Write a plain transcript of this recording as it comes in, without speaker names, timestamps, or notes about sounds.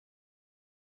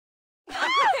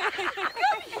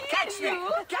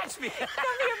you. Catch me! Come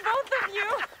here, both of you.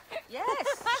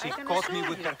 Yes, She I can caught me assure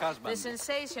with you. her husband. The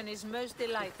sensation is most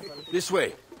delightful. This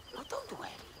way. Oh, don't worry.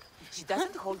 She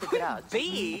doesn't hold a grudge.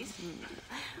 Bees?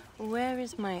 Where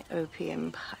is my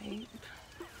opium pipe?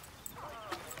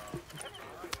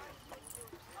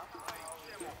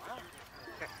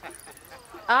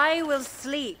 I will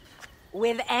sleep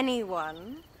with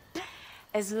anyone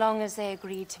as long as they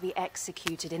agree to be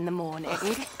executed in the morning.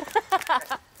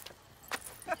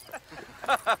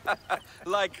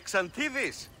 Like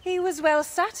Xantivis. He was well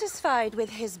satisfied with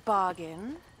his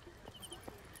bargain.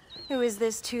 Who is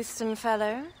this toothsome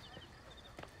fellow?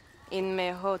 In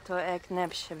mehoto ek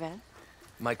nebshevet.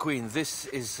 My queen, this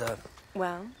is,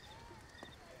 Well,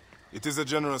 It is a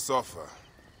generous offer,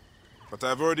 but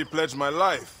I've already pledged my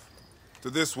life to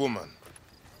this woman.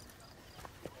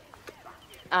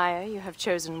 Aya, you have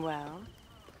chosen well.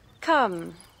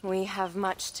 Come, we have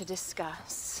much to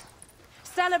discuss.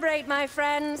 Celebrate, my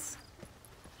friends!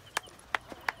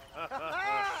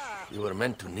 You were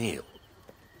meant to kneel.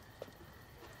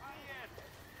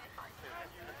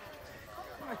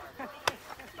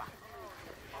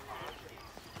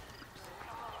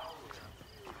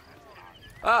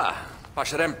 Ah,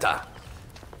 Pashremta.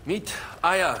 Meet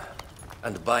Aya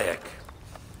and Bayek.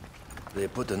 They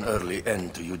put an early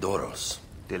end to Eudoros.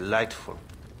 Delightful.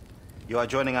 You are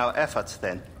joining our efforts,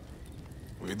 then?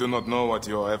 We do not know what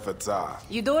your efforts are.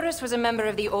 Eudoros was a member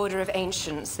of the Order of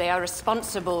Ancients. They are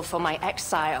responsible for my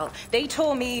exile. They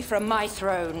tore me from my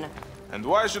throne. And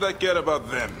why should I care about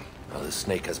them? Well, the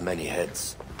snake has many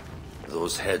heads.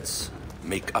 Those heads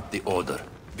make up the Order.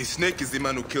 The snake is the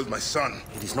man who killed my son.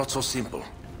 It is not so simple.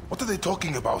 What are they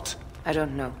talking about? I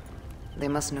don't know. They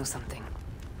must know something.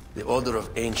 The Order of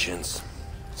Ancients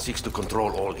seeks to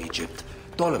control all Egypt.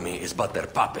 Ptolemy is but their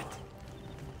puppet.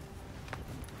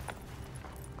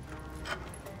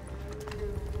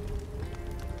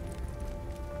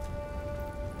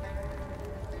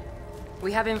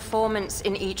 We have informants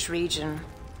in each region,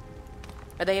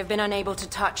 but they have been unable to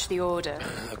touch the Order.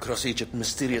 Across Egypt,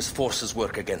 mysterious forces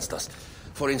work against us.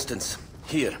 For instance,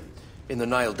 here, in the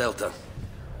Nile Delta,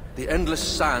 the endless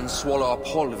sands swallow up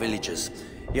whole villages,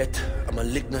 yet a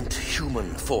malignant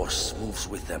human force moves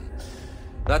with them.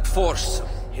 That force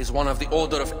is one of the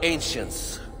Order of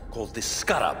Ancients, called the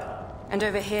Scarab. And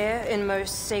over here, in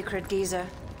most sacred Giza,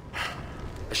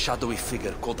 A shadowy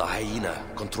figure called the Hyena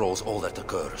controls all that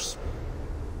occurs.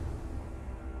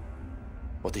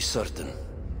 What is certain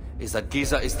is that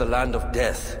Giza is the land of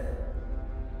death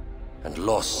and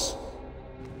loss.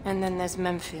 and then there's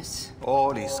Memphis.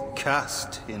 All is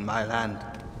cursed in my land.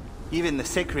 Even the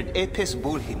sacred Apis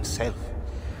bull himself.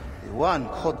 The one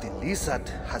called the Lizard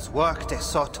has worked a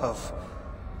sort of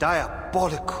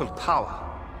diabolical power.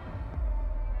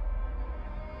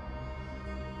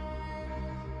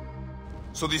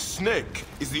 So the snake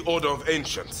is the Order of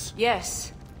Ancients.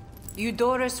 Yes,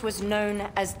 Eudoros was known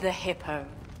as the Hippo.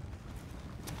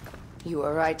 You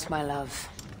are right, my love.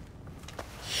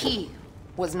 He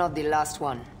was not the last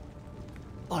one.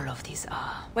 All of these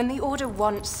are. When the Order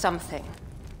wants something,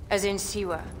 as in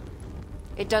Siwa,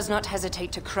 it does not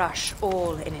hesitate to crush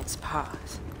all in its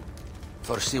path.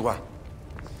 For Siwa,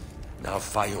 now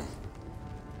Fayum.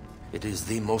 It is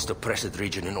the most oppressed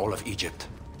region in all of Egypt.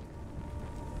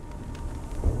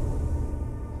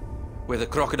 Where the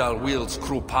crocodile wields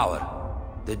cruel power,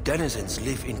 the denizens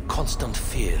live in constant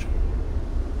fear.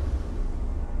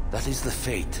 That is the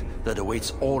fate that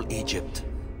awaits all Egypt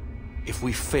if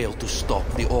we fail to stop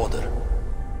the Order.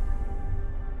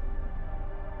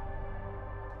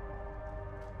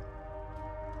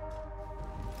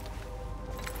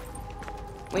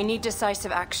 We need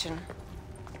decisive action.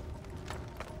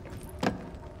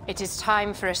 It is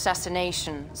time for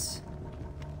assassinations.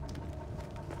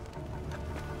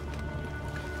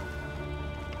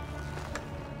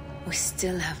 We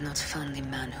still have not found the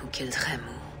man who killed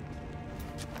Remu.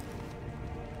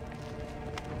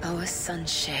 Our son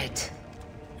Shed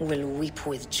will weep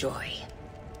with joy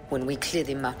when we clear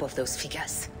the map of those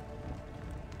figures.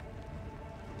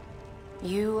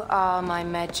 You are my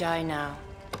Medjay now.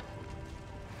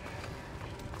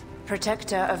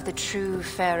 Protector of the true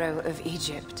Pharaoh of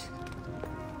Egypt.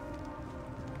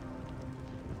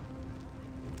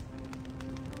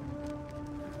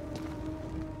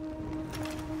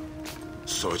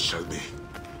 So it shall be.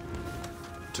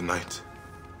 Tonight,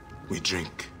 we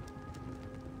drink,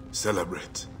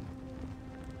 celebrate,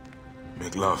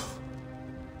 make love.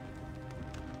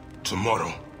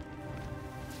 Tomorrow,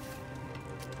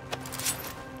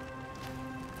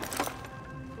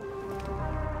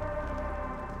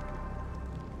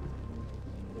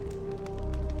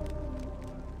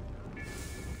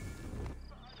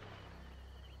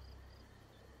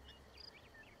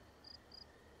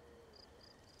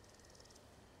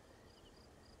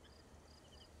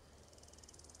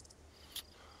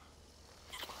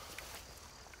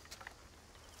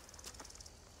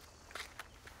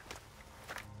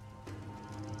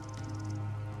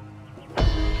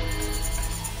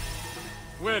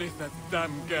 Where is that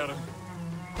damn girl?